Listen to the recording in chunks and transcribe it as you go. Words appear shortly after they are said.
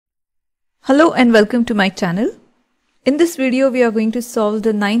Hello and welcome to my channel. In this video we are going to solve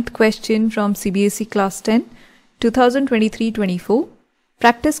the 9th question from CBSE Class 10 2023-24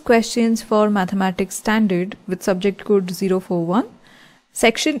 practice questions for Mathematics Standard with subject code 041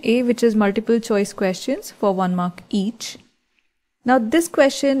 section A, which is multiple choice questions for 1 mark each. Now this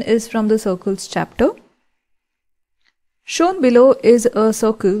question is from the circles chapter. Shown below is a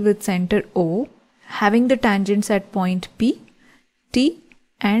circle with center O having the tangents at point P, T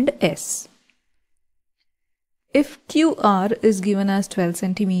and S. If QR is given as 12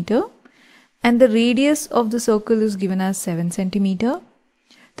 cm and the radius of the circle is given as 7 cm,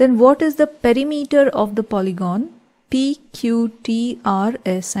 then what is the perimeter of the polygon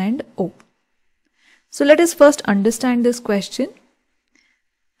PQTRS and O? So let us first understand this question.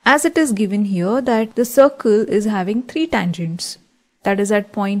 As it is given here that the circle is having 3 tangents, that is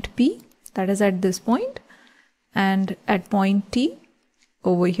at point P, that is at this point, and at point T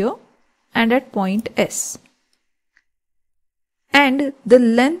over here, and at point S. And the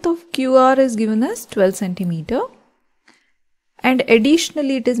length of QR is given as 12 cm, and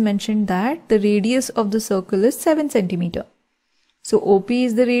additionally it is mentioned that the radius of the circle is 7 cm. So OP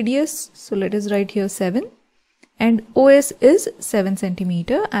is the radius, so let us write here 7, and OS is 7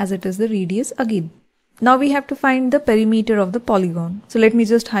 cm as it is the radius again. Now we have to find the perimeter of the polygon. So let me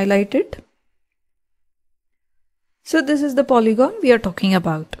just highlight it. So this is the polygon we are talking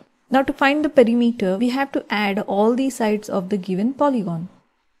about. Now to find the perimeter, we have to add all the sides of the given polygon.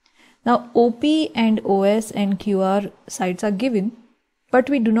 Now OP and OS and QR sides are given, but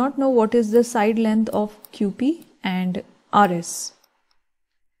we do not know what is the side length of QP and RS.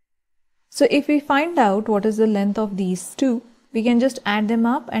 So if we find out what is the length of these two, we can just add them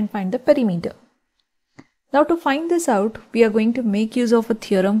up and find the perimeter. Now to find this out, we are going to make use of a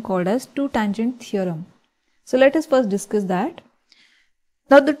theorem called as two tangent theorem. So let us first discuss that.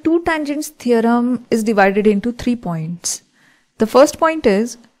 Now the two tangents theorem is divided into 3 points. The first point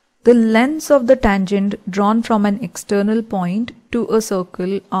is the lengths of the tangent drawn from an external point to a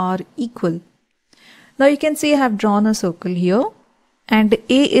circle are equal. Now you can see I have drawn a circle here, and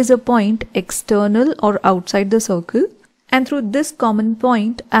A is a point external or outside the circle, and through this common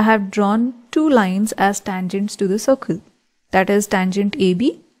point I have drawn 2 lines as tangents to the circle, that is tangent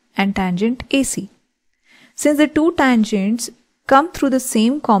AB and tangent AC. Since the two tangents come through the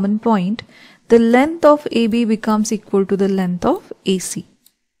same common point, the length of AB becomes equal to the length of AC.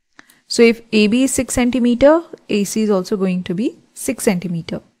 So if AB is 6 cm, AC is also going to be 6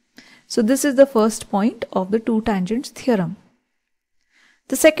 cm. So this is the first point of the two tangents theorem.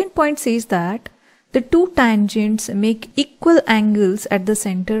 The second point says that the two tangents make equal angles at the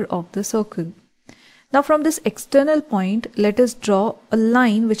center of the circle. Now from this external point, let us draw a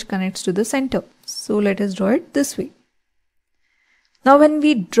line which connects to the center. So let us draw it this way. Now when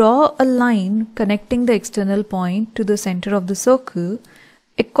we draw a line connecting the external point to the center of the circle,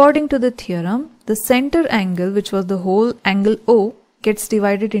 according to the theorem, the center angle, which was the whole angle O, gets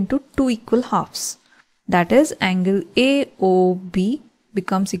divided into 2 equal halves. That is, angle AOB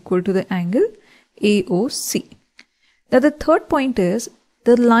becomes equal to the angle AOC. Now the third point is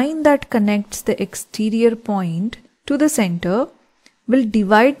the line that connects the exterior point to the center will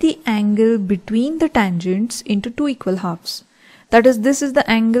divide the angle between the tangents into 2 equal halves. That is, this is the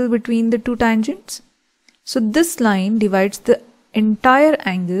angle between the two tangents. So this line divides the entire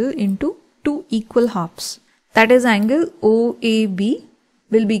angle into 2 equal halves. That is, angle OAB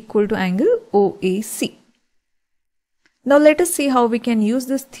will be equal to angle OAC. Now let us see how we can use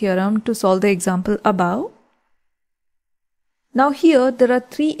this theorem to solve the example above. Now here there are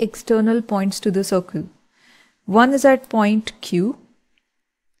 3 external points to the circle. One is at point Q,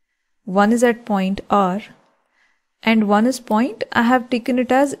 one is at point R, and one is point, I have taken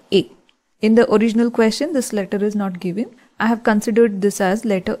it as A. In the original question, this letter is not given. I have considered this as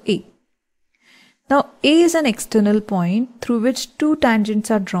letter A. Now A is an external point through which 2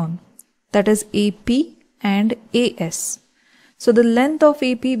 tangents are drawn, that is AP and AS. So the length of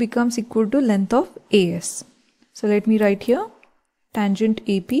AP becomes equal to length of AS. So let me write here, tangent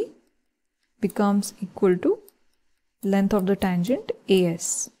AP becomes equal to length of the tangent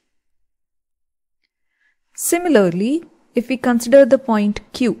AS. Similarly, if we consider the point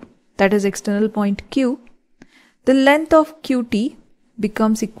Q, that is external point Q, the length of QT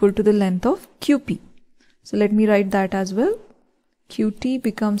becomes equal to the length of QP. So let me write that as well. QT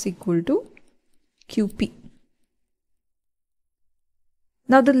becomes equal to QP.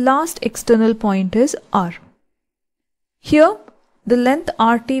 Now the last external point is R. Here the length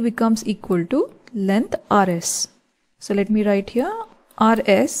RT becomes equal to length RS. So let me write here,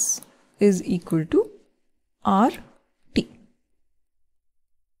 RS is equal to RT.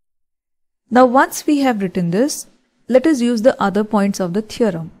 Now once we have written this, let us use the other points of the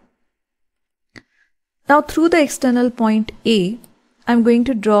theorem. Now through the external point A, I am going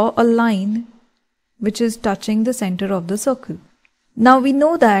to draw a line which is touching the center of the circle. Now we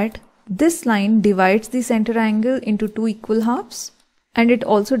know that this line divides the center angle into two equal halves, and it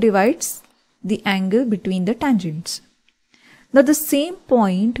also divides the angle between the tangents. Now the same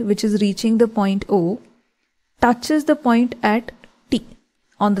point which is reaching the point O touches the point at T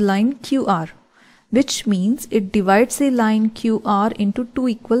on the line QR, which means it divides the line QR into two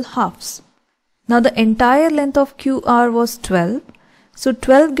equal halves. Now the entire length of QR was 12, so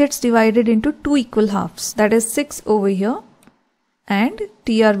 12 gets divided into two equal halves, that is 6 over here, and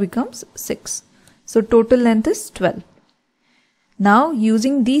TR becomes 6. So total length is 12. Now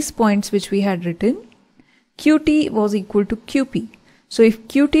using these points which we had written, QT was equal to QP. So if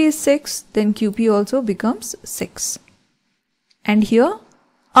QT is 6, then QP also becomes 6. And here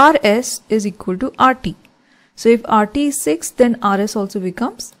RS is equal to RT. So if RT is 6, then RS also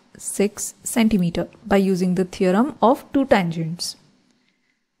becomes 6 centimeter by using the theorem of two tangents.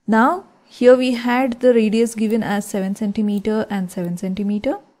 Now here we had the radius given as 7 centimeter and 7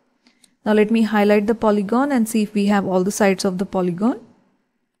 centimeter. Now let me highlight the polygon and see if we have all the sides of the polygon.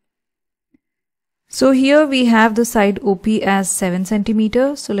 So here we have the side OP as 7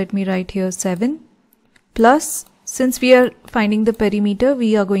 centimeter. So let me write here 7 plus, since we are finding the perimeter,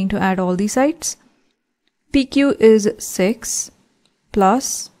 we are going to add all the sides. PQ is 6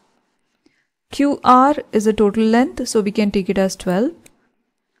 plus QR is a total length, so we can take it as 12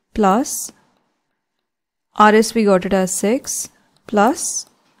 plus RS we got it as 6 plus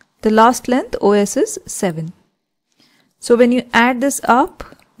the last length OS is 7. So when you add this up,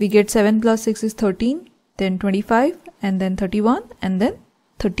 we get 7 plus 6 is 13, then 25, and then 31, and then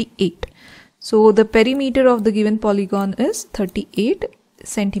 38. So the perimeter of the given polygon is 38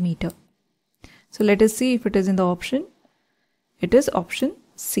 centimeter. So let us see if it is in the option. It is option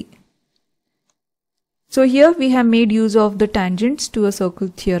C. So here we have made use of the tangents to a circle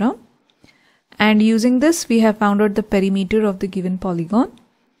theorem, and using this we have found out the perimeter of the given polygon.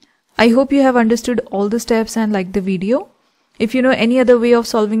 I hope you have understood all the steps and liked the video. If you know any other way of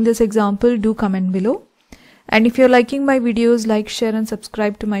solving this example, do comment below. And if you're liking my videos, like, share and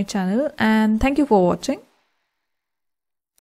subscribe to my channel, and thank you for watching.